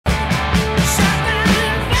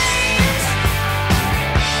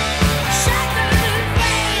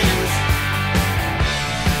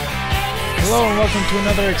welcome to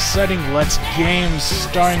another exciting Let's Games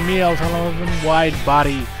starring me, F-19 Wide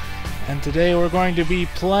Body. And today we're going to be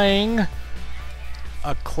playing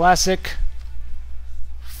a classic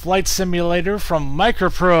flight simulator from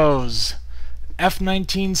Microprose,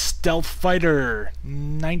 F-19 Stealth Fighter,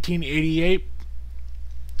 1988.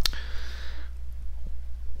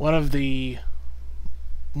 One of the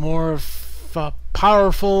more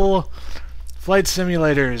powerful flight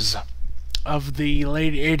simulators of the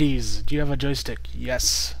late 80s. Do you have a joystick?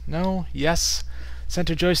 Yes. No? Yes.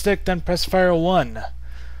 Center joystick, then press fire 1.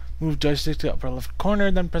 Move joystick to upper left corner,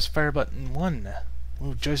 then press fire button 1.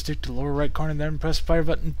 Move joystick to lower right corner, then press fire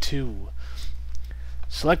button 2.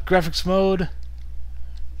 Select graphics mode.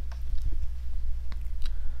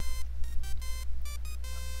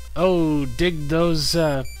 Oh, dig those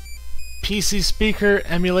PC speaker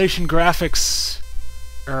emulation graphics,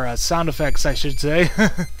 or sound effects, I should say.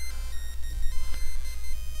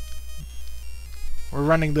 We're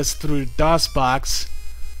running this through DOSBox.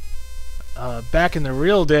 Back in the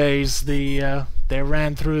real days, they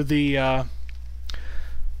ran through the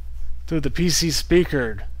PC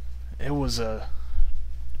speaker. It was a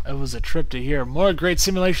trip to hear. More great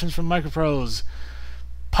simulations from Microprose.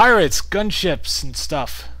 Pirates, gunships, and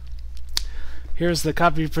stuff. Here's the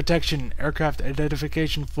copy protection aircraft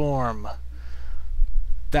identification form.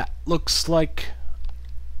 That looks like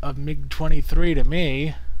a MiG-23 to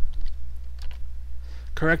me.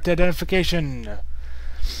 Correct identification.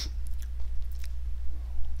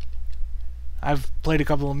 I've played a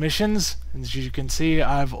couple of missions, and as you can see,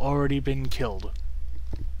 I've already been killed.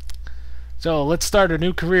 So let's start a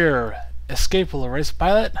new career. Escape will erase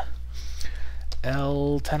pilot.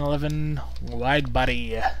 L1011 wide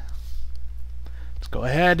body. Let's go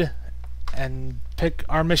ahead and pick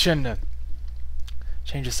our mission.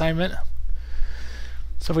 Change assignment.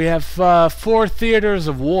 So we have 4 theaters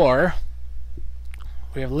of war.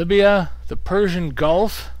 We have Libya, the Persian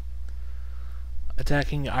Gulf,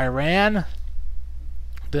 attacking Iran,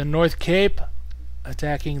 the North Cape,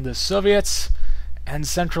 attacking the Soviets, and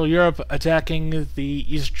Central Europe, attacking the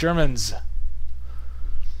East Germans.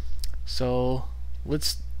 So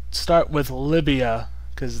let's start with Libya,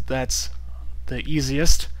 because that's the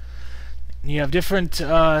easiest. And you have different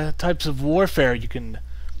types of warfare you can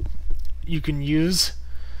use: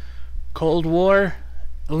 Cold War,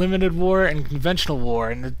 limited war, and conventional war,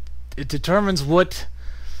 and it determines what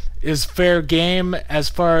is fair game as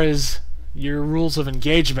far as your rules of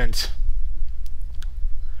engagement.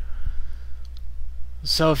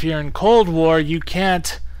 So if you're in Cold War, you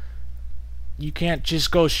can't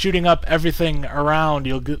just go shooting up everything around.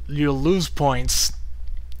 You'll lose points.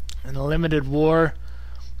 In a limited war,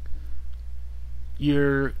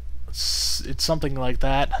 it's something like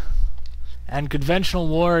that. And conventional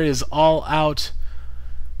war is all out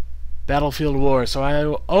battlefield war, so I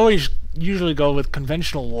always usually go with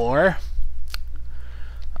conventional war.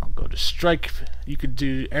 I'll go to strike. You could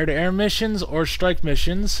do air-to-air missions or strike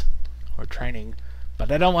missions or training,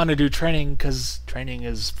 but I don't want to do training because training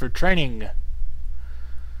is for training.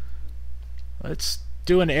 Let's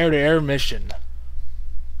do an air-to-air mission.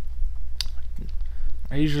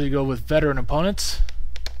 I usually go with veteran opponents,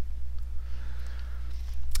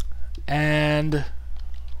 and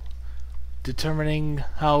determining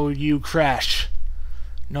how you crash.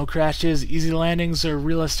 No crashes, easy landings, or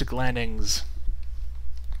realistic landings.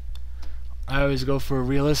 I always go for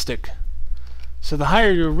realistic. So the higher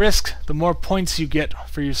your risk, the more points you get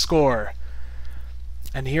for your score.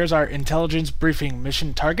 And here's our intelligence briefing.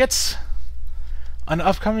 Mission targets. An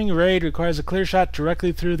upcoming raid requires a clear shot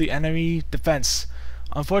directly through the enemy defense.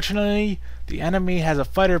 Unfortunately, the enemy has a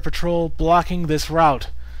fighter patrol blocking this route.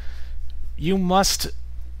 You must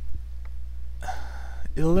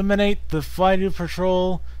eliminate the fighter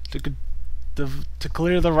patrol to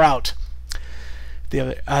clear the route.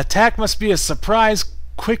 The attack must be a surprise,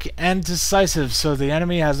 quick, and decisive, so the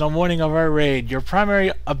enemy has no warning of our raid. Your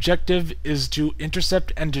primary objective is to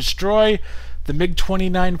intercept and destroy the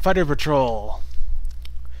MiG-29 fighter patrol.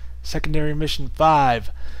 Secondary mission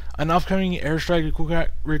 5. An upcoming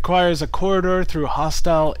airstrike requires a corridor through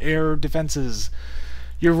hostile air defenses.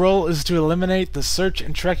 Your role is to eliminate the search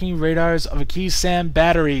and tracking radars of a key SAM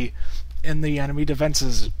battery in the enemy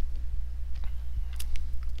defenses.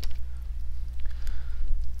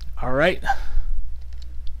 Alright.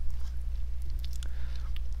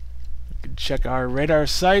 We can check our radar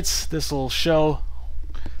sites. This will show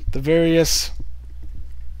the various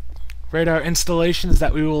radar installations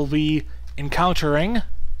that we will be encountering.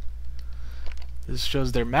 This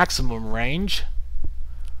shows their maximum range.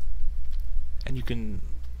 And you can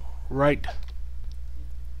right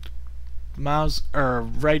mouse or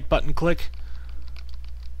right button click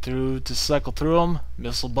to cycle through them.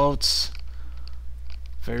 Missile boats,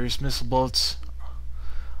 various missile boats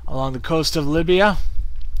along the coast of Libya.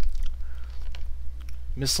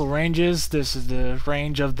 Missile ranges. This is the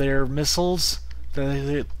range of their missiles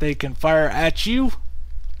that they can fire at you.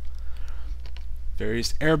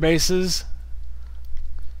 Various air bases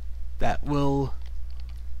that will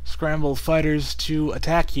scramble fighters to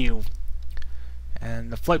attack you.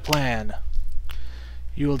 And the flight plan.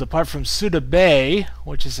 You will depart from Suda Bay,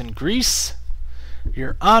 which is in Greece.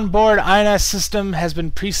 Your onboard INS system has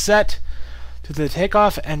been preset to the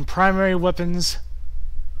takeoff and primary weapons,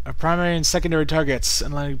 or primary and secondary targets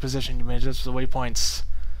and landing position. You may adjust the waypoints.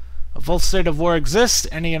 A full state of war exists.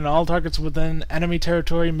 Any and all targets within enemy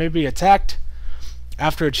territory may be attacked.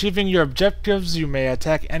 After achieving your objectives, you may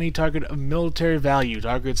attack any target of military value.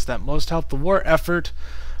 Targets that most help the war effort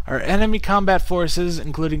are enemy combat forces,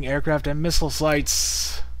 including aircraft and missile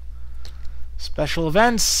sites. Special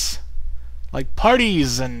events, like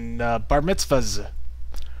parties and bar mitzvahs.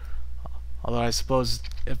 Although I suppose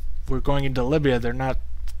if we're going into Libya, they're not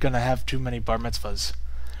going to have too many bar mitzvahs.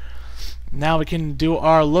 Now we can do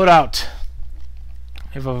our loadout.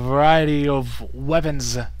 We have a variety of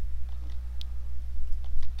weapons.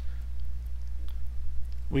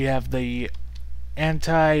 We have the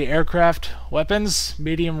anti-aircraft weapons,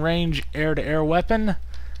 medium range air-to-air weapon,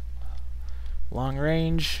 long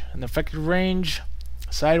range and effective range,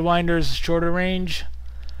 sidewinders, shorter range,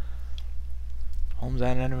 homes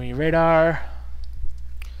on enemy radar,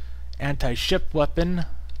 anti-ship weapon,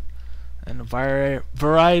 and a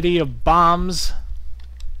variety of bombs.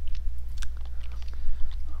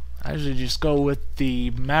 I usually just go with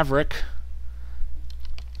the Maverick.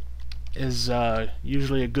 Is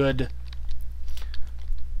usually a good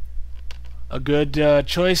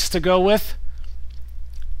choice to go with.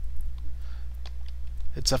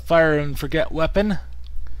 It's a fire and forget weapon.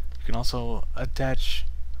 You can also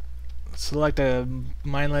select a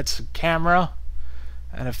mindless camera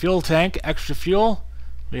and a fuel tank, extra fuel.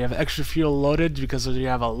 We have extra fuel loaded because we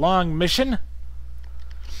have a long mission.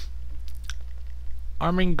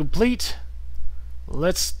 Arming complete.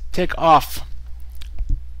 Let's take off.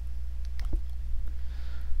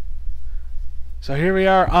 So here we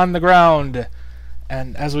are on the ground,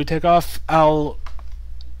 and as we take off, I'll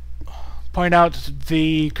point out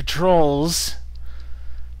the controls.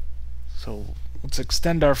 So let's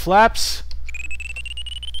extend our flaps,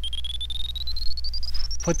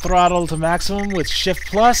 put throttle to maximum with Shift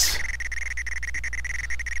Plus,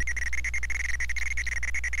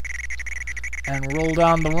 and roll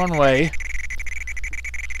down the runway.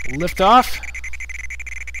 Lift off.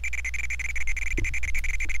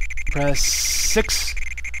 Press 6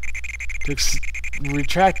 to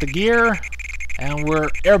retract the gear, and we're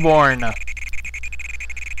airborne.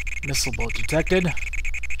 Missile boat detected.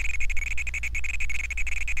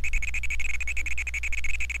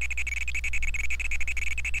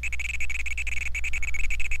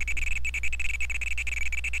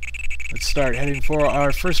 Let's start heading for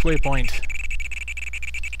our first waypoint.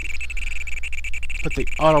 Put the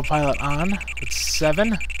autopilot on with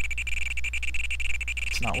 7.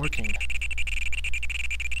 It's not working.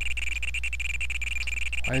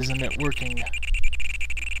 Why isn't it working?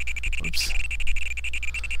 Oops.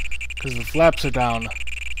 Because the flaps are down.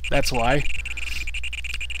 That's why.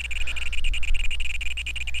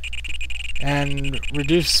 And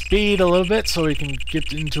reduce speed a little bit so we can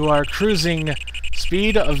get into our cruising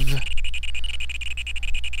speed of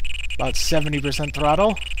about 70%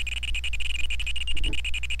 throttle.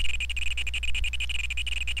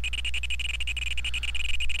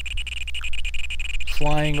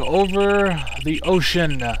 Flying over the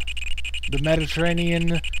ocean, the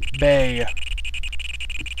Mediterranean Bay.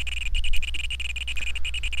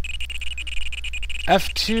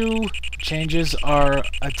 F2 changes our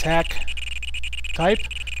attack type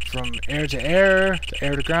from air to air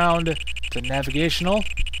to ground to navigational.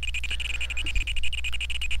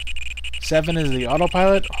 7 is the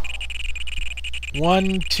autopilot.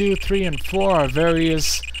 1, 2, 3, and 4 are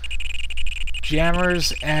various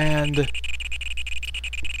jammers and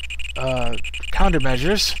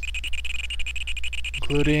countermeasures,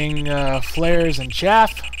 including flares and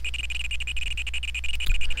chaff.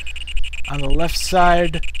 On the left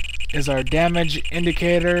side is our damage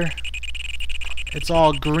indicator. It's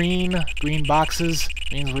all green. Green boxes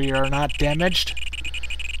means we are not damaged.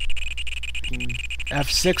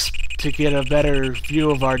 F6 to get a better view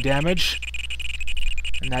of our damage.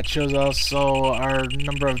 And that shows also our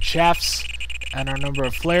number of chaffs and our number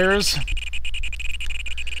of flares.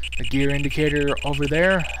 The gear indicator over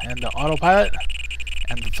there, and the autopilot,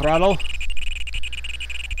 and the throttle.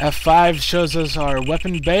 F5 shows us our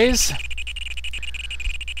weapon bays.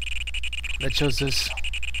 That shows us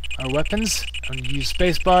our weapons. And use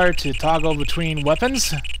spacebar to toggle between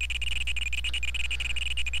weapons.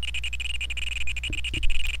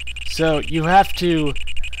 So you have to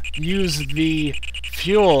use the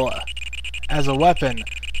fuel as a weapon.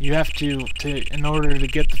 You have to in order to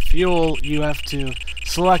get the fuel, you have to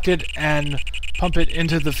select it and pump it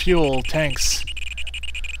into the fuel tanks.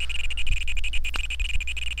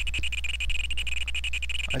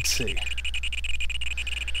 Let's see.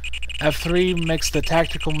 F3 makes the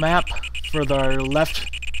tactical map for our left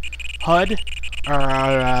HUD,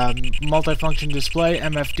 our multifunction display,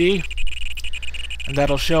 MFD, and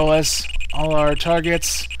that'll show us all our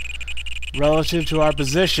targets relative to our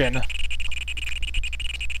position.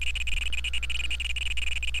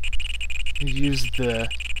 We use the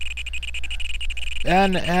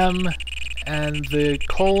N, M, and the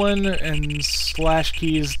colon and slash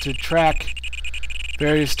keys to track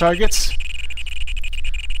various targets.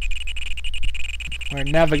 We're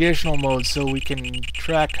in navigational mode, so we can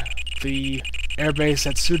track the airbase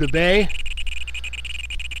at Suda Bay,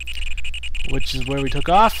 which is where we took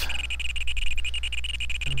off.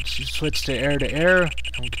 And switch to air, and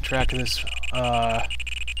we can track this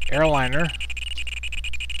airliner.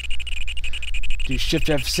 Do Shift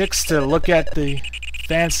F6 to look at the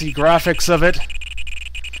fancy graphics of it.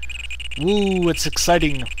 Woo, it's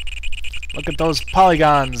exciting. Look at those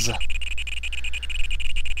polygons.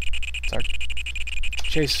 It's our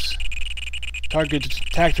chase target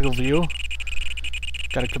tactical view.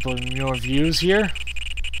 Got a couple of more views here.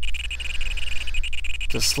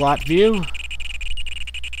 The slot view.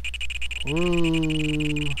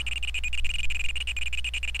 Ooh.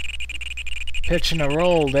 Pitch and a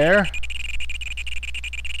roll there.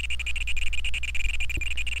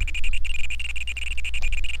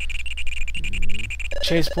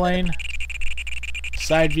 Chase plane.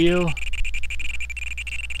 Side view.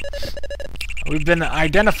 We've been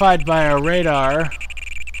identified by our radar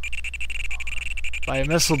by a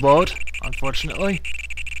missile boat, unfortunately.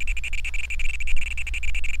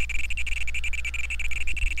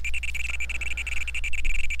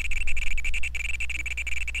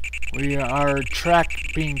 We are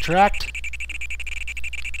being tracked.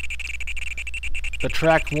 The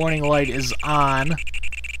track warning light is on,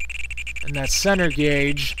 and that center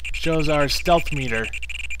gauge shows our stealth meter.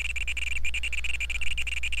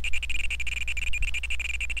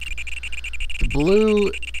 The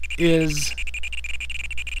blue is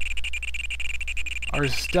our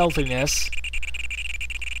stealthiness,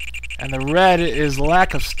 and the red is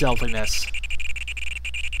lack of stealthiness.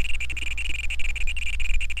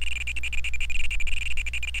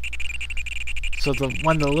 So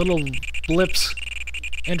when the little blips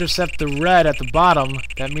intercept the red at the bottom,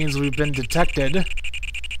 that means we've been detected.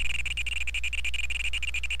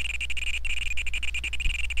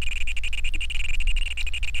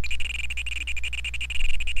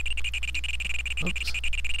 Oops.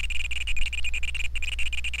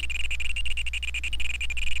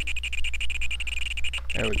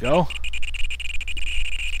 There we go.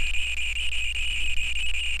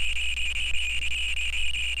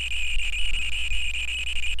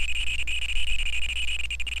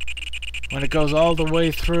 When it goes all the way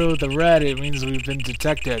through the red, it means we've been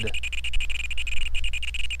detected.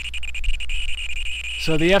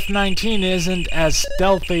 So the F-19 isn't as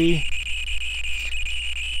stealthy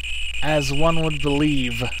as one would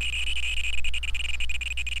believe.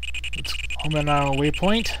 Let's home in on our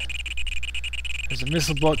waypoint. There's a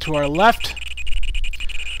missile boat to our left.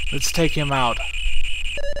 Let's take him out,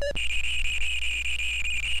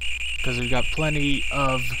 because we've got plenty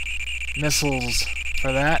of missiles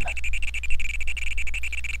for that.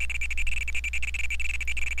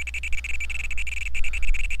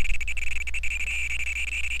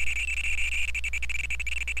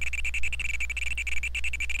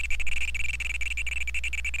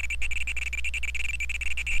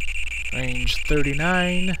 Range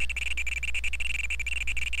 39.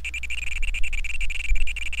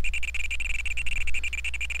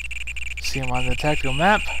 See him on the tactical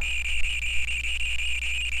map.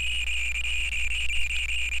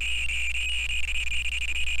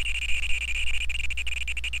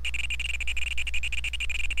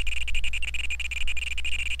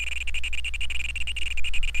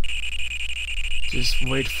 Just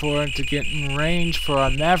wait for him to get in range for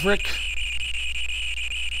our Maverick.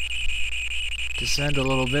 Descend a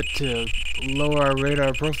little bit to lower our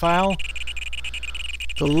radar profile.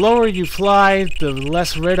 The lower you fly, the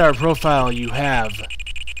less radar profile you have.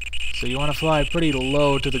 So you want to fly pretty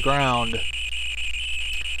low to the ground.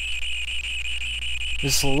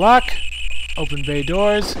 Missile lock. Open bay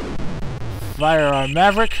doors. Fire our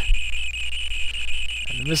Maverick.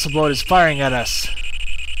 And the missile boat is firing at us.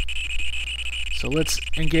 So let's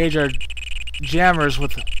engage our jammers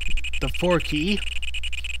with the 4 key.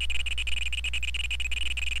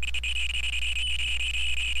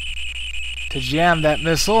 To jam that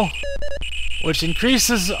missile, which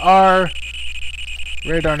increases our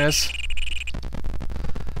radarness.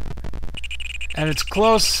 And it's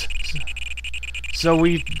close, so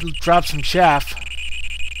we drop some chaff.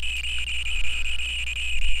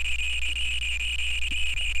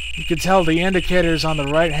 You can tell the indicators on the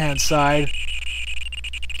right-hand side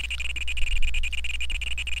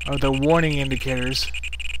are the warning indicators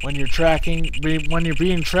when you're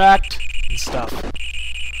being tracked and stuff.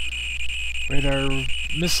 Radar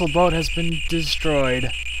missile boat has been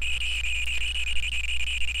destroyed.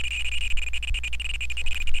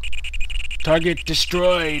 Target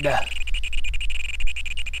destroyed.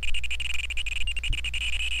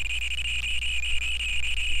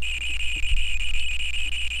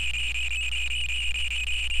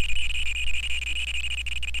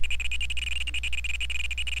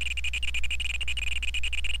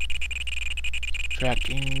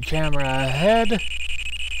 Tracking camera ahead.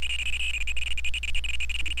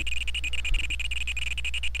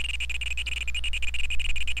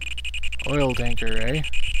 Oil tanker, eh?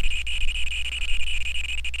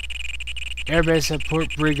 Airbase at Port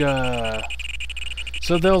Briga.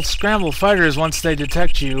 So they'll scramble fighters once they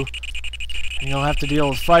detect you, and you'll have to deal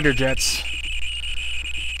with fighter jets.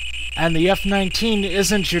 And the F-19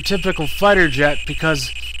 isn't your typical fighter jet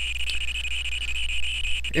because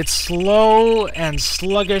it's slow and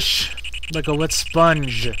sluggish like a wet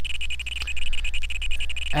sponge.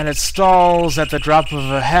 And it stalls at the drop of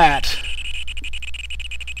a hat.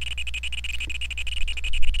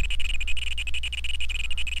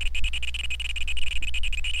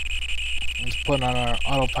 Let's put on our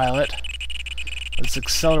autopilot. Let's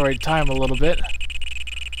accelerate time a little bit.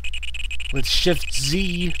 With Shift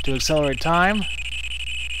Z to accelerate time.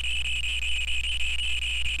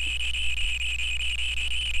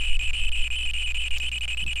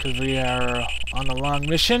 Because we are on a long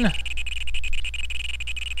mission.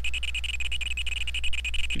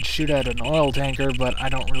 Could shoot at an oil tanker, but I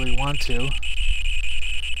don't really want to.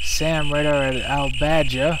 SAM radar at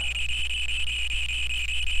Al-Badja.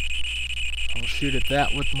 I'll shoot at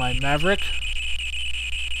that with my Maverick.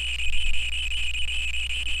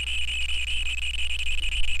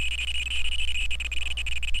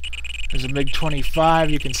 There's a MiG-25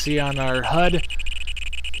 you can see on our HUD.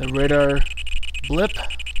 The radar blip.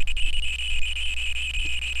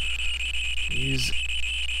 Use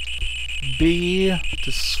B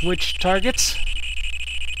to switch targets.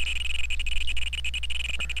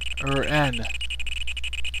 Or N.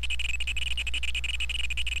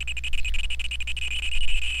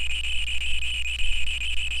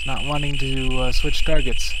 It's not wanting to switch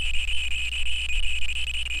targets.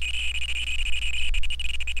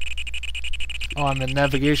 Oh, I'm in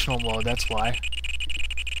navigational mode, that's why.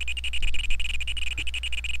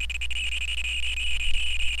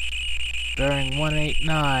 Bearing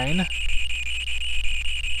 189.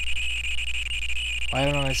 Why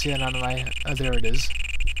don't I see it on my... Oh, there it is.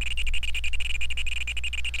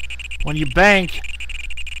 When you bank,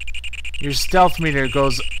 your stealth meter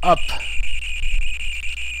goes up.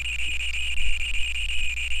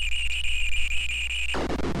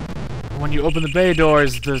 When you open the bay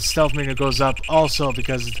doors, the stealth meter goes up also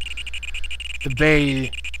because the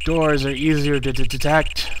bay doors are easier to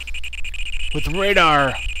detect with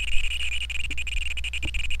radar.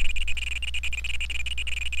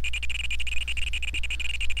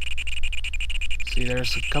 See,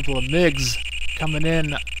 there's a couple of MiGs coming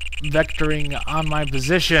in, vectoring on my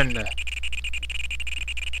position.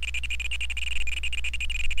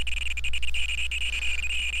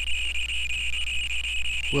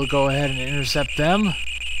 We'll go ahead and intercept them.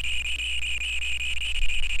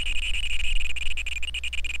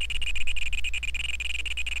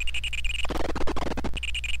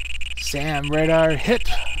 SAM radar hit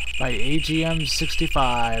by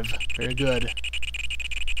AGM-65. Very good.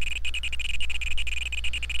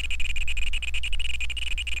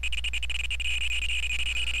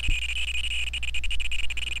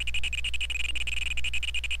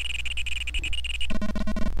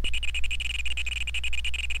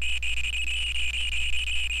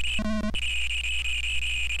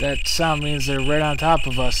 That sound means they're right on top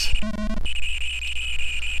of us.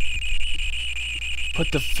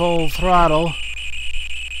 Put the full throttle.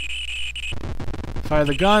 Fire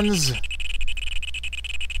the guns.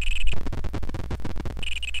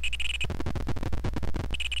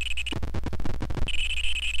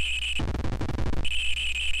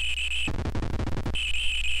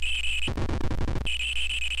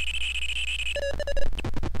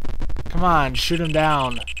 Come on, shoot him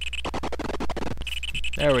down.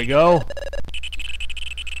 There we go.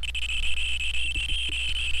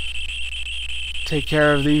 Take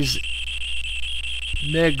care of these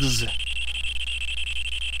MiGs.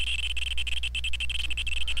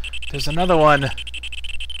 There's another one.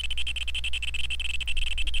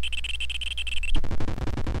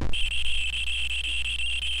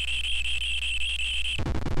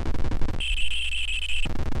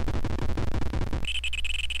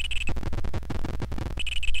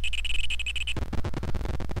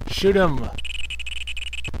 Shoot him.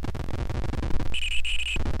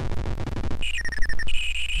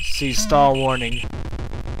 See stall warning.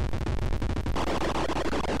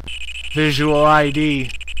 Visual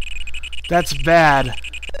ID. That's bad.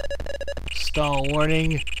 Stall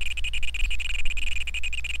warning.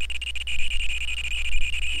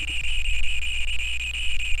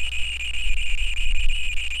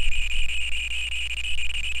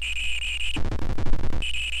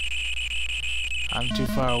 I'm too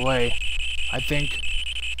far away, I think.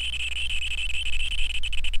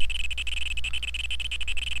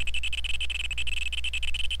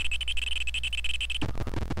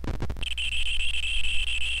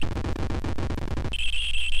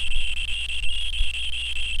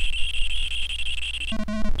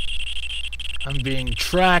 I'm being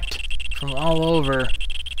tracked from all over.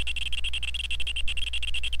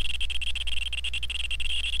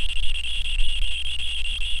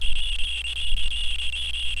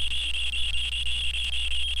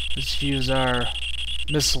 Let's use our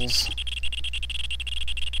missiles.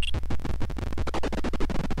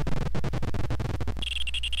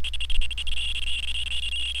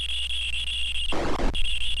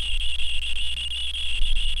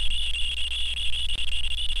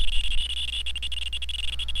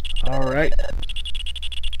 Alright.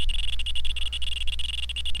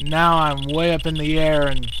 Now I'm way up in the air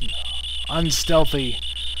and unstealthy.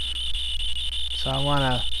 So I want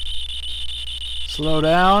to slow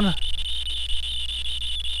down.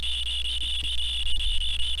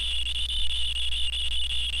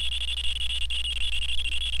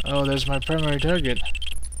 Oh, there's my primary target.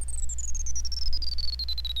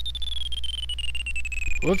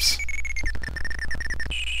 Whoops.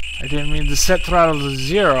 I didn't mean to set throttle to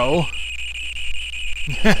 0.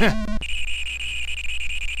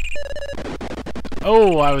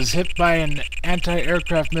 Oh, I was hit by an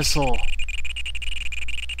anti-aircraft missile.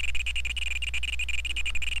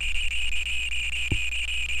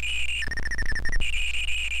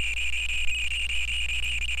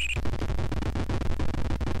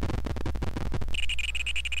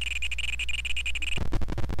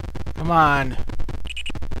 Come on.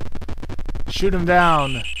 Shoot him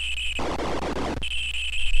down.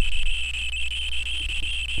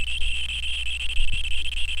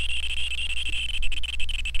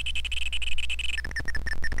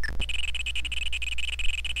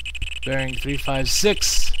 Bearing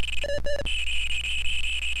 356.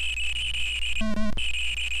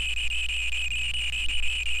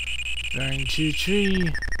 Bearing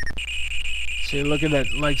 23. See, look at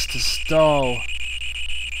that, likes to stall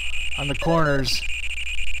on the corners.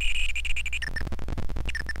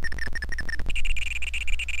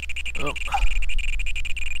 Oh.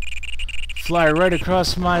 Fly right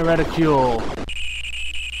across my reticule.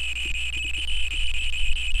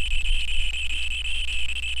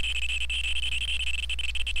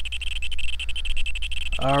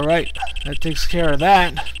 Alright, that takes care of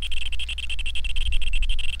that.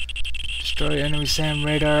 Destroy enemy SAM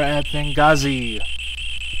radar at Benghazi.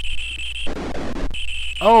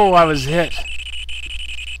 Oh, I was hit.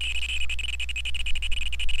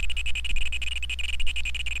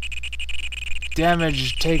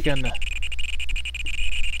 Damage taken.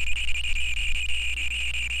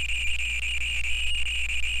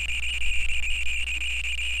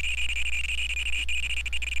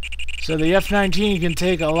 So the F-19 can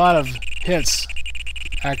take a lot of hits,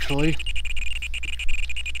 actually.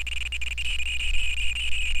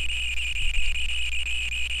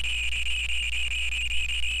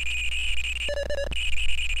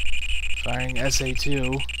 Firing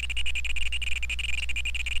SA-2.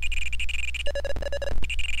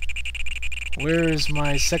 Where is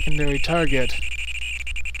my secondary target?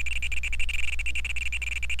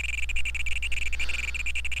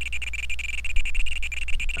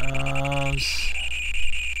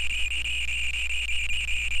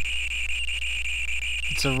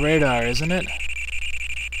 It's a radar, isn't it?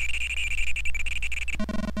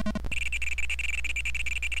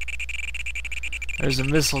 There's a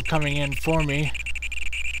missile coming in for me.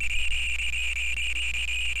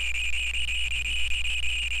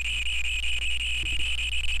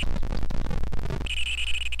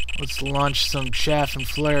 Let's launch some chaff and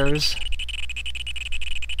flares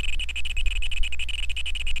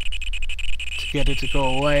to get it to go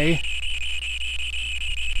away.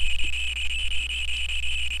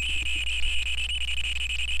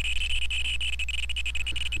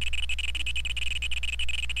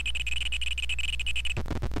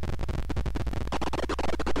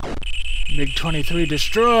 MiG-23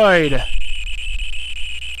 destroyed!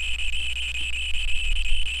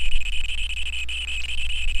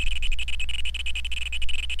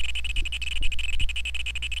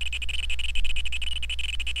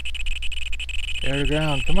 Air to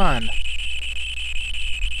ground, come on.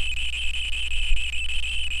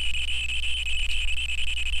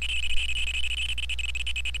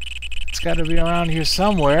 It's got to be around here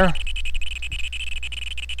somewhere.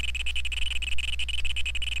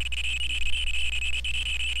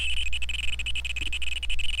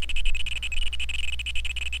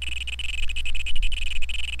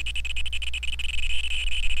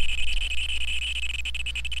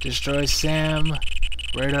 Destroy SAM.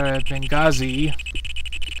 Radar at Benghazi.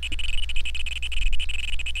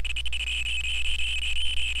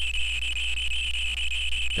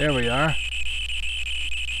 There we are.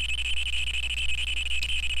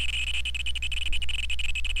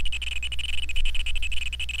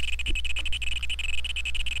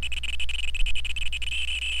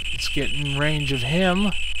 Let's get in range of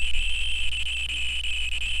him.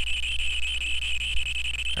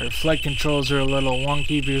 Our flight controls are a little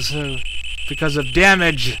wonky because of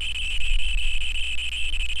damage.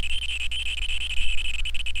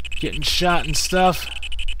 Getting shot and stuff.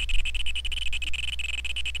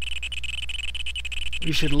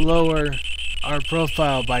 We should lower our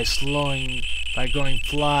profile by going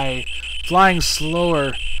flying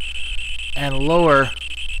slower and lower.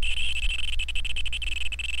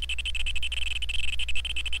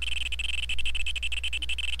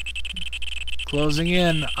 Closing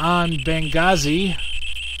in on Benghazi.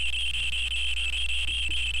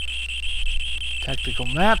 Tactical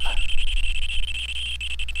map.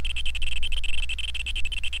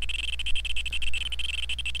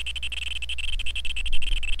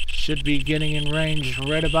 Should be getting in range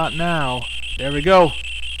right about now. There we go.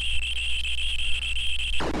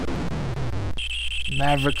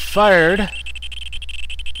 Maverick fired.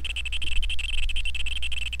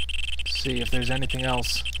 Let's see if there's anything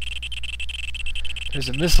else. There's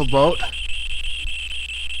a missile boat.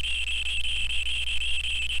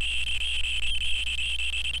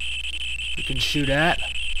 We can shoot at.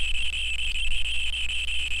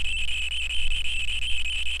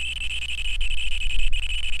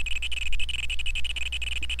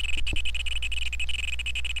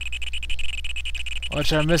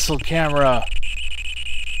 Watch our missile camera.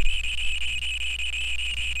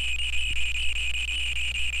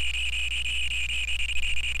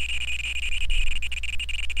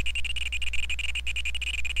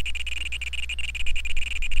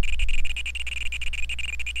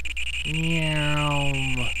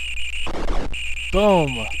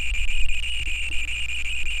 Boom.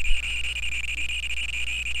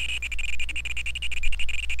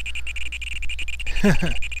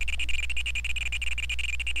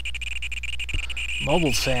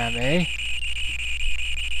 Mobile SAM, eh?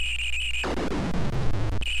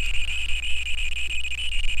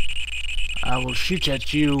 I will shoot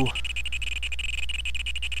at you.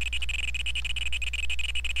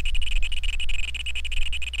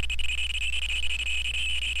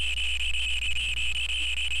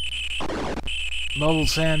 Mobile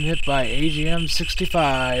SAM hit by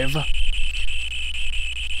AGM-65.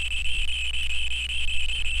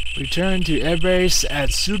 Return to airbase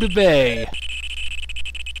at Suda Bay.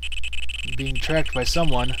 I'm being tracked by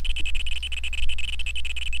someone.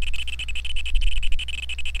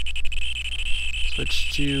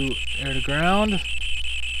 Switch to air to ground.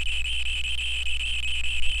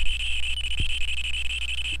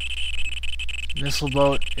 Missile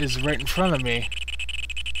boat is right in front of me.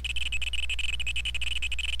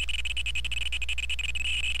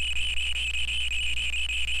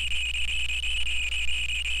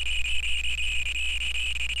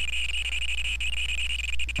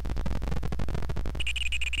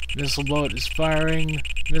 Missile boat is firing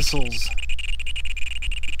missiles.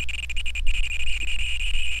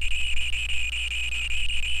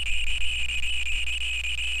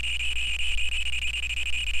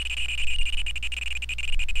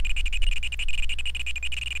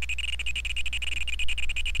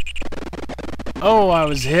 Oh, I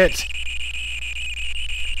was hit.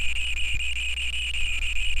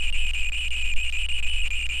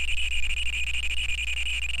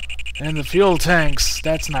 And the fuel tanks,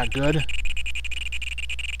 that's not good.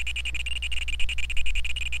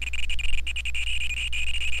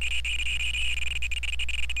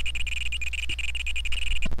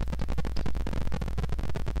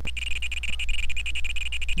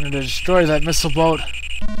 I'm gonna destroy that missile boat.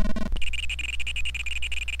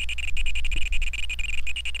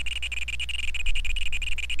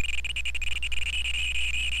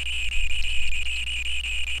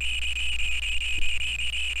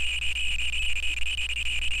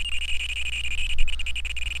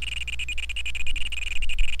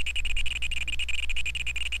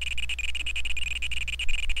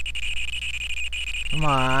 Come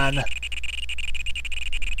on.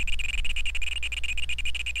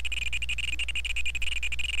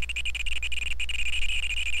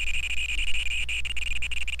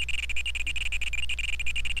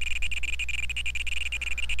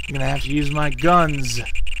 I'm gonna have to use my guns.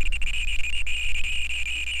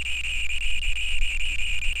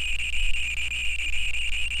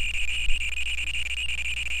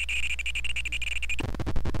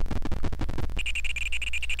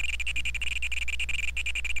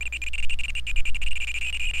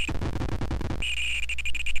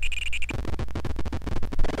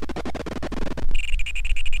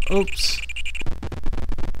 Oops.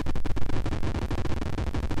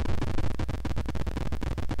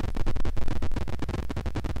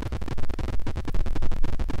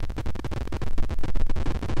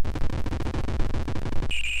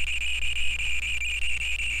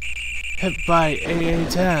 Hit by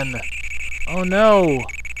AA-10. Oh no!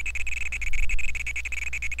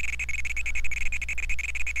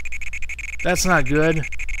 That's not good.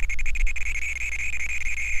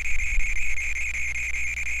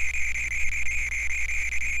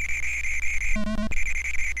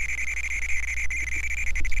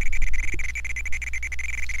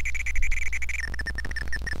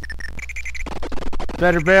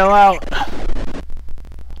 Better bail out.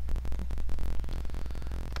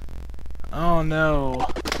 Oh no.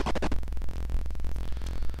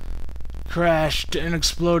 Crashed and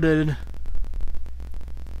exploded.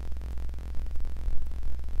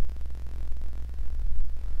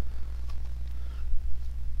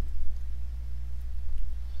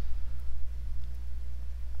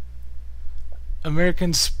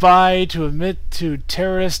 American spy to admit to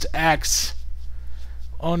terrorist acts.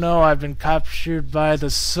 Oh no, I've been captured by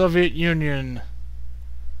the Soviet Union.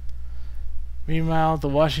 Meanwhile, the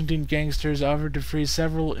Washington gangsters offered to free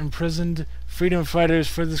several imprisoned freedom fighters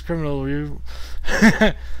for this criminal. We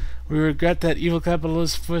regret that evil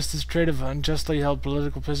capitalists forced this trade of unjustly held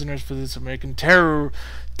political prisoners for this American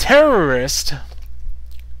terrorist.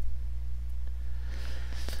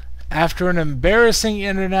 After an embarrassing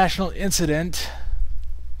international incident,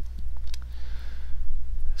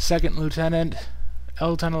 Second Lieutenant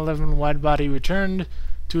L-1011 widebody returned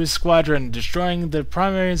to his squadron. Destroying the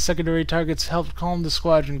primary and secondary targets helped calm the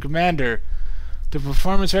squadron commander. The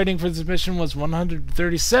performance rating for this mission was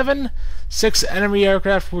 137. 6 enemy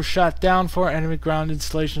aircraft were shot down. 4 enemy ground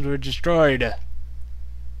installations were destroyed.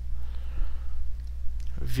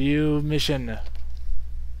 View mission.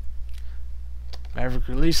 Maverick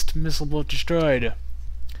released, missile boat destroyed.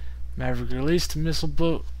 Maverick released, missile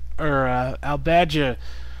boat, Al-Badja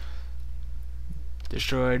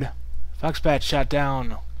destroyed. Foxbat shot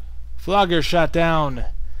down. Flogger shot down.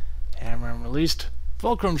 Hammer released.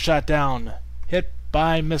 Fulcrum shot down. Hit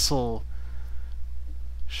by missile.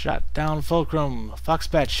 Shot down Fulcrum.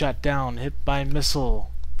 Foxbat shot down. Hit by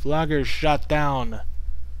missile. Flogger shot down.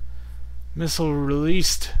 Missile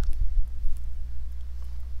released.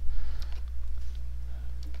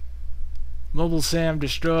 Mobile SAM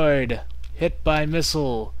destroyed. Hit by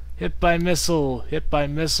missile. Hit by missile. Hit by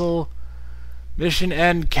missile. Mission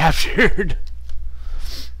end captured.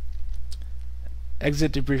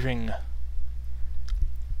 Exit debriefing.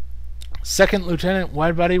 Second Lieutenant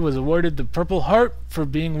Widebody was awarded the Purple Heart for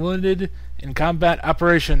being wounded in combat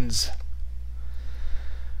operations.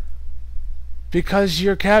 Because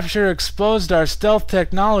your capture exposed our stealth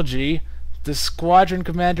technology, the squadron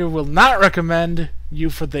commander will not recommend you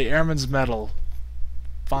for the Airman's Medal.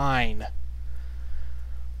 Fine.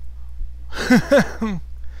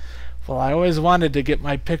 Well, I always wanted to get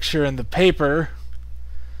my picture in the paper.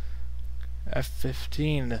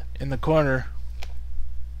 F-15 in the corner.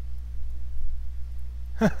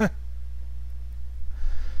 Well,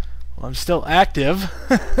 I'm still active.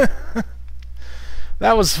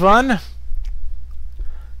 That was fun.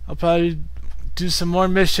 I'll probably do some more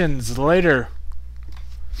missions later.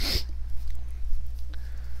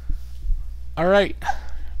 Alright.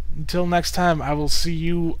 Until next time, I will see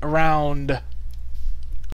you around.